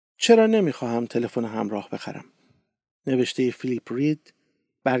چرا نمیخواهم تلفن همراه بخرم؟ نوشته فیلیپ رید،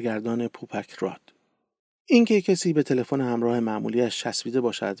 برگردان پوپک راد. اینکه کسی به تلفن همراه معمولیش چسبیده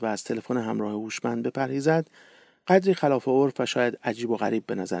باشد و از تلفن همراه هوشمند بپرهیزد، قدری خلاف عرف و شاید عجیب و غریب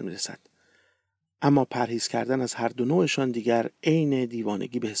به نظر میرسد. اما پرهیز کردن از هر دو نوعشان دیگر عین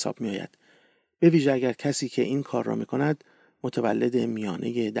دیوانگی به حساب میآید، به ویژه اگر کسی که این کار را میکند متولد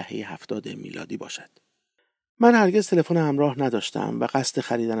میانه دهه 70 میلادی باشد. من هرگز تلفن همراه نداشتم و قصد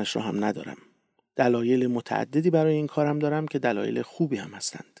خریدنش را هم ندارم. دلایل متعددی برای این کارم دارم که دلایل خوبی هم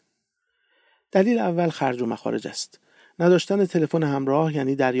هستند. دلیل اول خرج و مخارج است. نداشتن تلفن همراه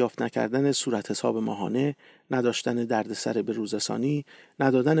یعنی دریافت نکردن صورت حساب ماهانه، نداشتن دردسر به روزرسانی،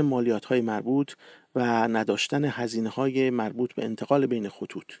 ندادن مالیات‌های مربوط و نداشتن هزینه‌های مربوط به انتقال بین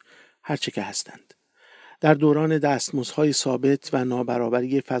خطوط، هرچه که هستند. در دوران دستمزدهای ثابت و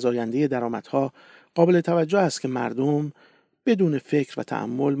نابرابری فزاینده درآمدها قابل توجه است که مردم بدون فکر و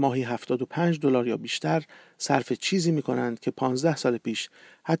تأمل ماهی $75 یا بیشتر صرف چیزی می کنند که 15 سال پیش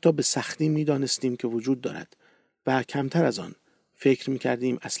حتی به سختی می دانستیم که وجود دارد و کمتر از آن فکر می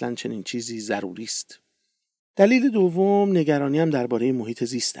کردیم اصلاً چنین چیزی ضروری است. دلیل دوم نگرانیم درباره محیط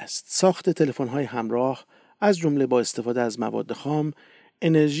زیست است. ساخت تلفن‌های همراه از جمله با استفاده از مواد خام،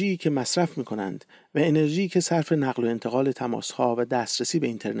 انرژی که مصرف می کنند و انرژی که صرف نقل و انتقال تماس‌ها و دسترسی به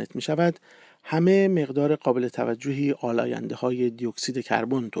اینترنت می شود، همه مقدار قابل توجهی آلاینده‌های دی اکسید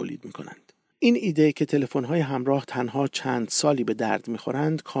کربن تولید می کنند. این ایده که تلفن‌های همراه تنها چند سالی به درد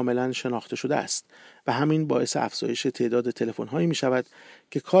می‌خورند کاملاً شناخته شده است و همین باعث افزایش تعداد تلفن‌هایی می‌شود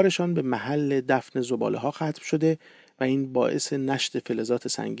که کارشان به محل دفن زباله‌ها ختم شده و این باعث نشت فلزات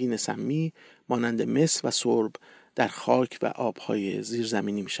سنگین سمی مانند مس و سرب در خاک و آب‌های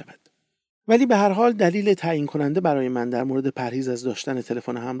زیرزمینی می‌شود. ولی به هر حال دلیل تعیین کننده برای من در مورد پرهیز از داشتن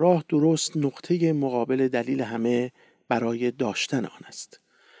تلفن همراه درست نقطه مقابل دلیل همه برای داشتن آن است.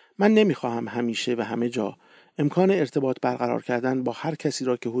 من نمیخواهم همیشه و همه جا امکان ارتباط برقرار کردن با هر کسی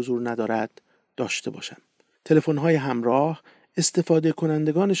را که حضور ندارد داشته باشم. تلفن‌های همراه استفاده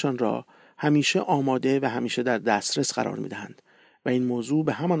کنندگانشان را همیشه آماده و همیشه در دسترس قرار می‌دهند و این موضوع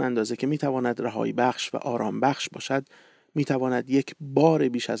به همان اندازه که می‌تواند رهایی بخش و آرام بخش باشد، می‌تواند یک بار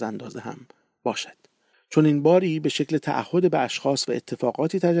بیش از اندازه هم باشد. چون این باری به شکل تعهد به اشخاص و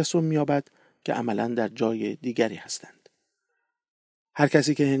اتفاقاتی تجسم می‌یابد که عملاً در جای دیگری هستند. هر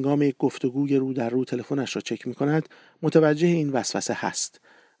کسی که هنگام یک گفتگوی رو در رو تلفنش را چک می کند متوجه این وسوسه هست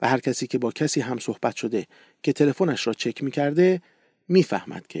و هر کسی که با کسی هم صحبت شده که تلفنش را چک می کرده می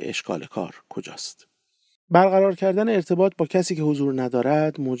فهمد که اشکال کار کجاست. برقرار کردن ارتباط با کسی که حضور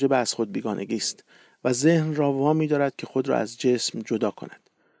ندارد موجب از خود بیگانگی است و ذهن را وامی دارد که خود را از جسم جدا کند.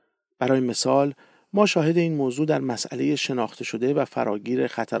 برای مثال ما شاهد این موضوع در مسئله شناخته شده و فراگیر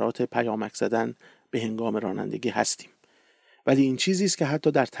خطرات پیامک زدن به هنگام رانندگی هستیم. ولی این چیزی است که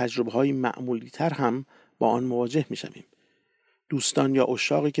حتی در تجربه‌های معمولی‌تر هم با آن مواجه می‌شویم. دوستان یا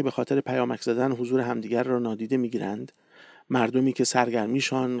عشاقی که به خاطر پیامک زدن حضور همدیگر را نادیده می‌گیرند، مردمی که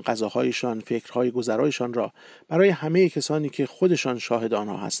سرگرمیشان، غذاهایشان، فکرهای گذرایشان را برای همه کسانی که خودشان شاهد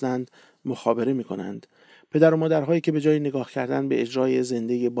آنها هستند مخابره می‌کنند، پدر و مادرهایی که به جای نگاه کردن به اجرای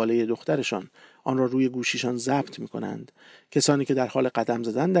زنده باله دخترشان آن را روی گوشیشان ضبط می‌کنند، کسانی که در حال قدم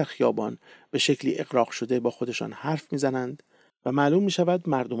زدن در خیابان به شکلی اغراق شده با خودشان حرف می‌زنند و معلوم می‌شود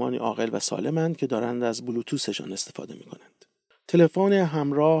مردمانی عاقل و سالمند که دارند از بلوتوثشان استفاده می‌کنند. تلفن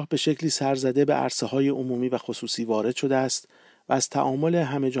همراه به شکلی سرزده به عرصه‌های عمومی و خصوصی وارد شده است و از تعامل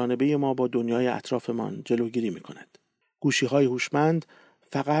همه جانبه ما با دنیای اطرافمان جلوگیری می‌کند. گوشی‌های هوشمند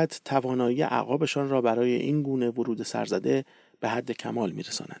فقط توانایی اعقابشان را برای این گونه ورود سرزده به حد کمال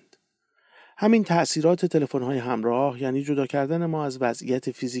می‌رسانند. همین تأثیرات تلفن‌های همراه یعنی جدا کردن ما از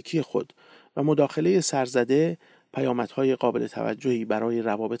وضعیت فیزیکی خود و مداخله سرزده پیامدهای قابل توجهی برای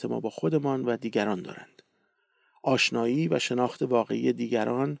روابط ما با خودمان و دیگران دارند. آشنایی و شناخت واقعی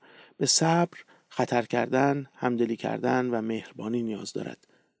دیگران به صبر، خطر کردن، همدلی کردن و مهربانی نیاز دارد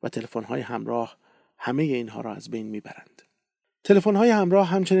و تلفن‌های همراه همه اینها را از بین میبرند. تلفن‌های همراه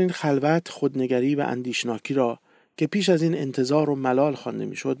همچنین خلوت، خودنگری و اندیشناکی را که پیش از این انتظار و ملال خوانده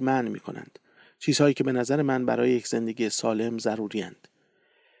میشد منع می‌کنند. چیزهایی که به نظر من برای یک زندگی سالم ضروری‌اند.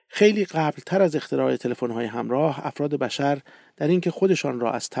 خیلی قبلتر از اختراع تلفن‌های همراه افراد بشر در اینکه خودشان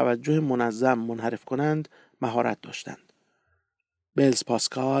را از توجه منظم منحرف کنند مهارت داشتند. بلز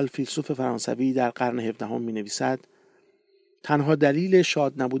پاسکال فیلسوف فرانسوی در قرن 17 می‌نویسد: تنها دلیل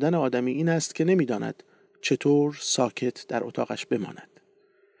شاد نبودن آدمی این است که نمی‌داند چطور ساکت در اتاقش بماند.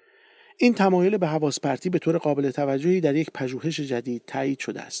 این تمایل به حواس پرتی به طور قابل توجهی در یک پژوهش جدید تایید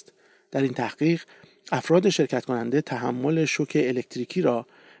شده است. در این تحقیق افراد شرکت کننده تحمل شوک الکتریکی را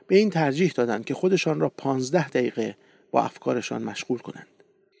به این ترجیح دادند که خودشان را 15 دقیقه با افکارشان مشغول کنند.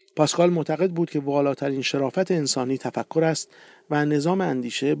 پاسکال معتقد بود که والاترین شرافت انسانی تفکر است و نظام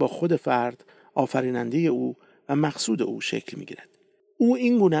اندیشه با خود فرد، آفریننده او و مقصود او شکل می‌گیرد. او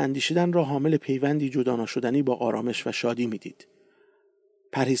این گونه اندیشیدن را حامل پیوندی جدا ناشدنی با آرامش و شادی می‌دید.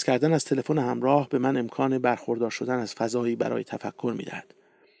 پرهیز کردن از تلفن همراه به من امکان برخوردار شدن از فضایی برای تفکر می‌دهد.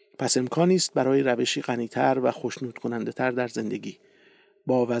 پس امکانی است برای روشی غنی‌تر و خوشنود کننده‌تر در زندگی،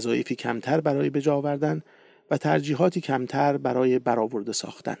 با وظایفی کمتر برای به جا آوردن و ترجیحاتی کمتر برای برآورده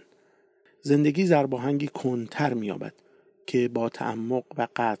ساختن. زندگی ضرباهنگی کندتر می‌یابد که با تعمق و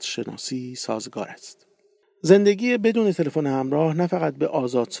قدر شناسی سازگار است. زندگی بدون تلفن همراه نه فقط به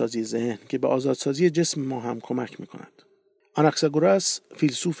آزادسازی ذهن که به آزادسازی جسم ما هم کمک می‌کند. آناکساگوراس،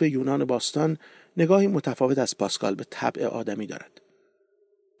 فیلسوف یونان باستان، نگاهی متفاوت از پاسکال به طبع آدمی دارد.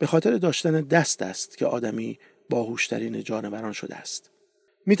 به خاطر داشتن دست است که آدمی باهوشترین جانوران شده است.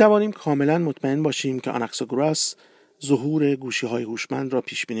 می توانیم کاملا مطمئن باشیم که آناکساگوراس ظهور گوشی‌های هوشمند را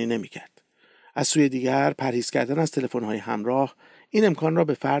پیش بینی نمی‌کرد. از سوی دیگر پرهیز کردن از تلفن‌های همراه این امکان را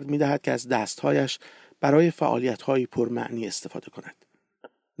به فرد می‌دهد که از دست‌هایش برای فعالیت‌های پرمعنی استفاده کند.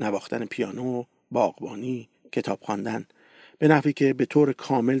 نواختن پیانو، باغبانی، کتاب خواندن، به نحوی که به طور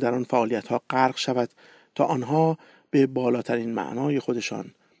کامل در آن فعالیت‌ها غرق شود تا آنها به بالاترین معنای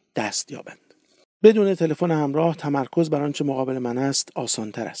خودشان دست یابند. بدون تلفن همراه تمرکز بر آنچه مقابل من است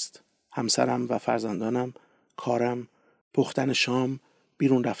آسان‌تر است. همسرم و فرزندانم، کارم، پختن شام،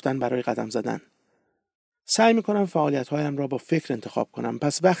 بیرون رفتن برای قدم زدن. سعی می‌کنم فعالیت‌هایم را با فکر انتخاب کنم،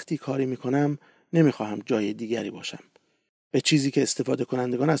 پس وقتی کاری می‌کنم نمی‌خواهم جای دیگری باشم. به چیزی که استفاده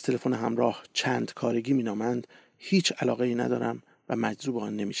کنندگان از تلفن همراه چند کارگی می‌نامند هیچ علاقه‌ای ندارم و مجذوب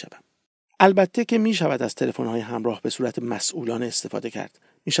آن نمی‌شوم. البته که می‌شود از تلفن‌های همراه به صورت مسئولانه استفاده کرد.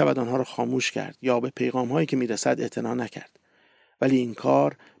 می‌شود آنها را خاموش کرد یا به پیغام‌هایی که می‌رسد اعتنا نکرد. ولی این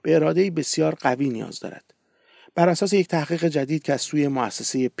کار به اراده‌ای بسیار قوی نیاز دارد. بر اساس یک تحقیق جدید که از سوی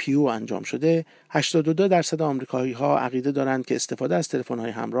مؤسسه پیو انجام شده، 82% آمریکایی‌ها عقیده دارند که استفاده از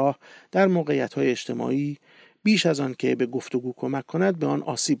تلفن‌های همراه در موقعیت‌های اجتماعی بیش از آن که به گفتگو کمک کند به آن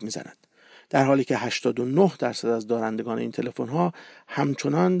آسیب می‌زند. در حالی که 89% از دارندگان این تلفن‌ها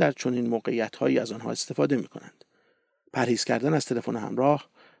همچنان در چنین موقعیت‌هایی از آنها استفاده می‌کنند. پرهیز کردن از تلفن همراه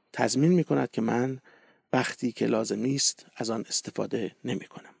تضمین می‌کند که من وقتی که لازم نیست از آن استفاده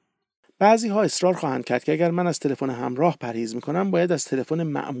نمی‌کنم. بعضی‌ها اصرار خواهند کرد که اگر من از تلفن همراه پرهیز می‌کنم باید از تلفن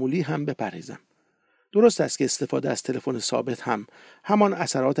معمولی هم بپرهیزم. درست است که استفاده از تلفن ثابت هم همان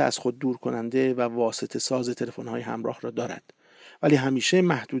اثرات از خود دور کننده و واسطه ساز تلفن‌های همراه را دارد، ولی همیشه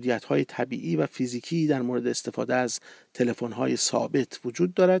محدودیت‌های طبیعی و فیزیکی در مورد استفاده از تلفن‌های ثابت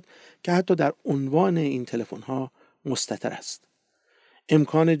وجود دارد که حتی در عنوان این تلفن‌ها مستتر است.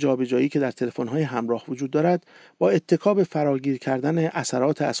 امکان جابجایی که در تلفن‌های همراه وجود دارد با اتکا به فراگیر کردن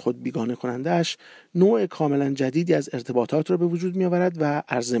اثرات از خود بیگانه کننده‌اش نوع کاملا جدیدی از ارتباطات را به وجود می‌آورد و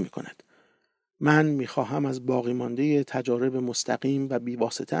عرضه می‌کند. من می‌خواهم از باقی مانده تجارب مستقیم و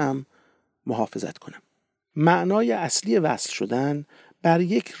بی‌واسطه ام محافظت کنم. معنای اصلی وصل شدن بر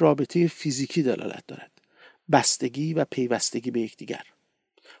یک رابطه فیزیکی دلالت دارد، بستگی و پیوستگی به یکدیگر.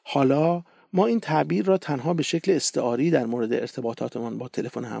 حالا ما این تعبیر را تنها به شکل استعاری در مورد ارتباطاتمان با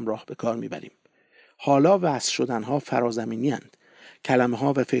تلفن همراه به کار میبریم. حالا وصل شدنها فرازمینی اند.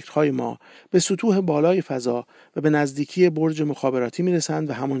 کلمه‌ها و فکرهای ما به سطوح بالای فضا و به نزدیکی برج مخابراتی میرسند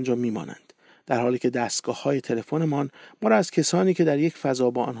و همانجا میمانند، در حالی که دستگاه‌های تلفنمان ما را از کسانی که در یک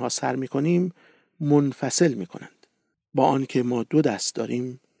فضا با آنها سر می‌کنیم منفصل می‌کنند. با آنکه ما دو دست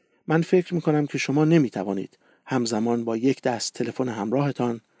داریم، من فکر می‌کنم که شما نمی‌توانید همزمان با یک دست تلفن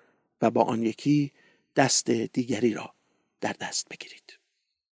همراهتان و با آن یکی دست دیگری را در دست بگیرید.